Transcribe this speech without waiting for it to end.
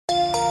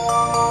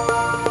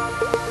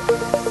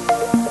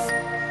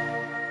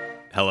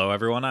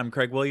everyone. I'm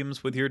Craig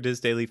Williams with your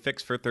Diz Daily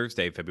Fix for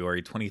Thursday,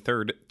 February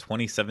 23rd,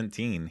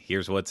 2017.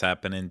 Here's what's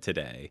happening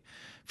today.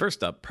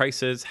 First up,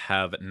 prices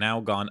have now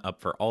gone up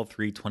for all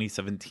three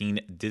 2017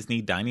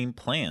 Disney dining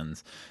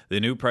plans. The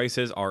new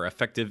prices are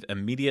effective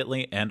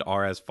immediately and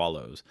are as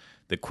follows.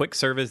 The quick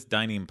service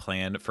dining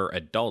plan for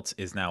adults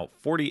is now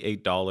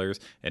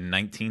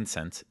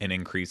 $48.19, an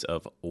increase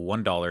of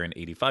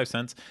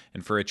 $1.85,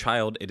 and for a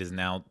child it is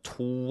now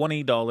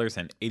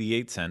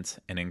 $20.88,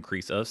 an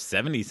increase of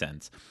 70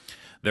 cents.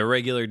 The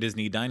regular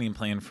Disney dining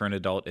plan for an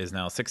adult is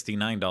now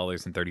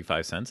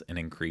 $69.35, an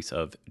increase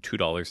of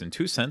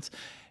 $2.02.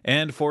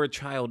 And for a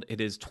child, it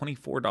is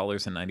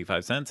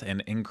 $24.95,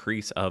 an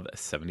increase of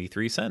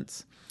 73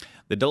 cents.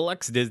 The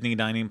deluxe Disney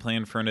dining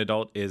plan for an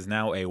adult is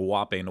now a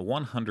whopping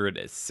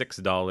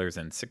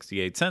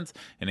 $106.68,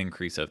 an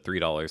increase of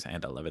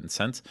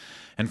 $3.11.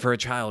 And for a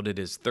child, it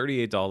is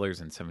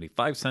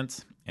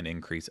 $38.75, an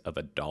increase of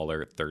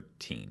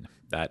 $1.13.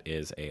 That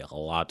is a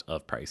lot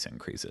of price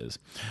increases.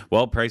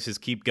 Well, prices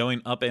keep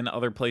going up in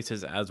other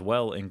places as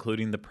well,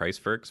 including the price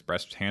for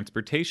express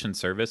transportation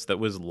service that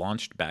was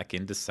launched back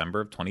in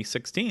December of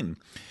 2016.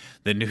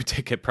 The new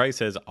ticket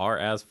prices are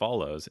as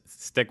follows.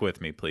 Stick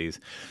with me, please.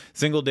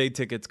 Single-day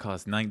tickets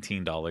cost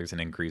 $19, an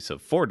increase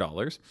of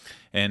 $4,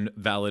 and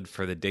valid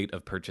for the date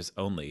of purchase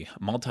only.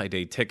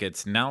 Multi-day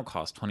tickets now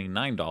cost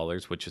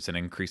 $29, which is an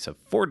increase of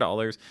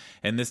 $4,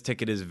 and this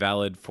ticket is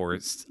valid for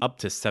up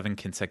to 7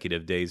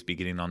 consecutive days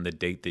beginning on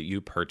the date that you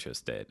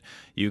purchased it.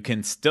 You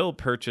can still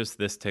purchase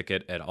this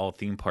ticket at all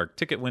theme park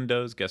ticket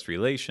windows, guest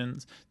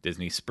relations,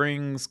 Disney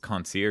Springs,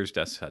 concierge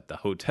desks at the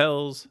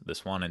hotels, the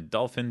Swan and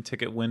Dolphin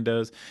ticket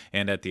windows,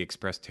 and at the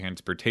express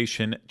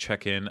transportation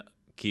check-in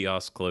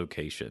kiosk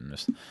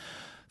locations.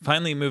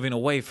 Finally, moving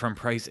away from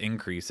price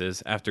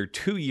increases, after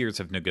 2 years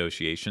of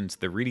negotiations,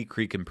 the Reedy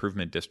Creek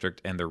Improvement District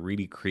and the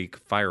Reedy Creek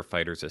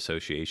Firefighters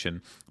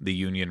Association, the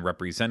union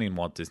representing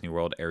Walt Disney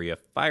World area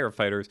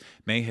firefighters,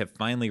 may have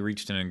finally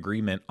reached an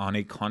agreement on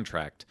a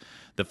contract.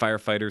 The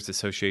Firefighters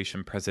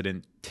Association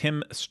president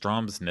Tim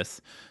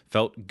Stromsness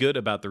felt good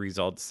about the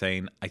results,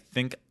 saying, "I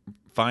think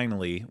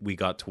finally we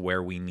got to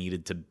where we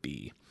needed to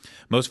be."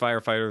 Most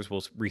firefighters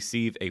will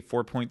receive a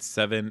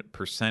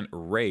 4.7%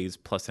 raise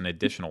plus an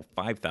additional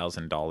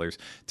 $5,000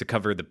 to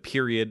cover the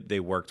period they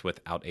worked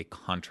without a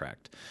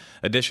contract.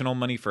 Additional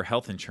money for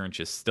health insurance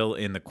is still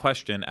in the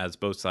question as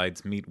both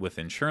sides meet with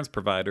insurance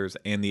providers,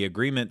 and the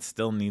agreement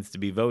still needs to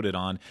be voted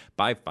on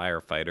by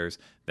firefighters,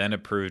 then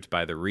approved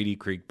by the Reedy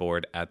Creek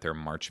Board at their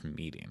March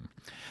meeting.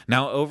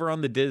 Now, over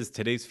on the Diz,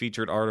 today's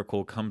featured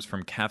article comes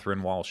from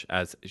Catherine Walsh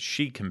as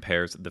she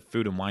compares the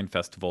Food and Wine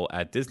Festival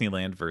at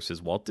Disneyland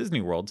versus Walt Disney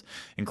World,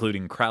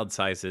 including crowd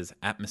sizes,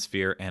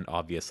 atmosphere, and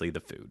obviously the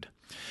food.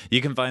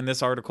 You can find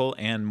this article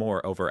and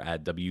more over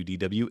at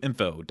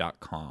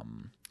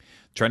wdwinfo.com.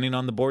 Trending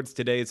on the boards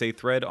today is a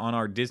thread on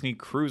our Disney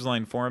Cruise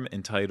Line forum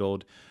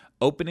entitled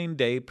Opening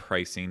Day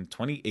Pricing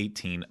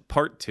 2018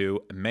 Part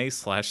 2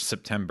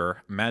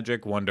 May/September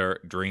Magic Wonder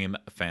Dream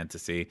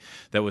Fantasy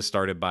that was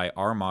started by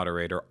our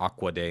moderator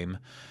Aquadame.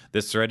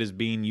 This thread is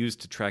being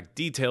used to track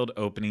detailed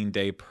opening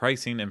day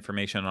pricing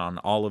information on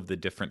all of the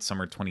different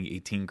summer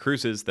 2018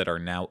 cruises that are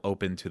now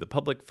open to the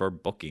public for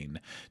booking.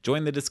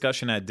 Join the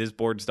discussion at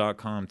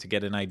disboards.com to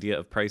get an idea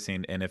of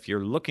pricing, and if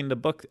you're looking to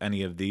book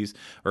any of these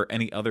or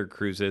any other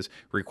cruises,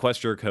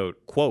 request your code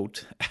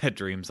quote at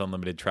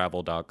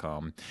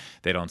dreamsunlimitedtravel.com.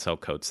 They don't sell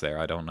coats there.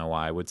 I don't know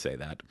why I would say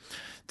that.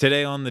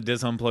 Today on the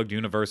Diz Unplugged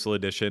Universal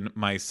Edition,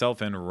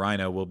 myself and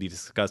Rhino will be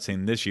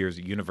discussing this year's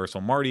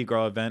Universal Mardi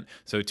Gras event,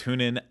 so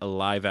tune in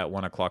live at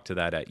 1 o'clock to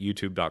that at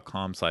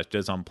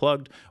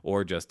youtube.com/DizUnplugged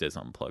or just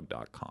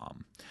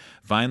DizUnplugged.com.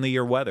 Finally,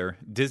 your weather.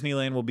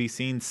 Disneyland will be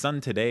seeing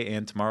sun today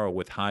and tomorrow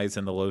with highs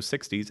in the low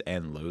 60s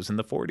and lows in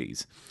the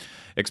 40s.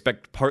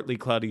 Expect partly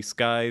cloudy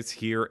skies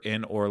here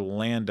in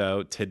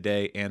Orlando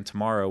today and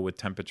tomorrow with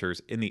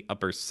temperatures in the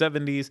upper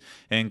 70s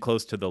and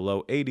close to the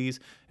low 80s,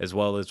 as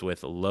well as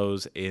with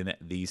lows in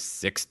the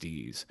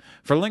 60s.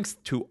 For links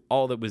to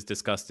all that was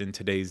discussed in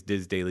today's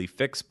Diz Daily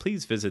Fix,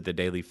 please visit the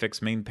Daily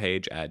Fix main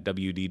page at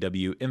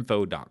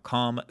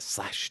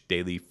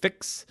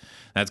wdwinfo.com/dailyfix.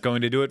 That's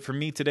going to do it for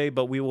me today,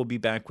 but we will be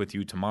back with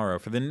you tomorrow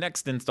for the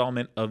next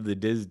installment of the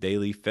Diz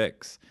Daily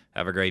Fix.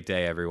 Have a great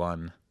day,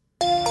 everyone.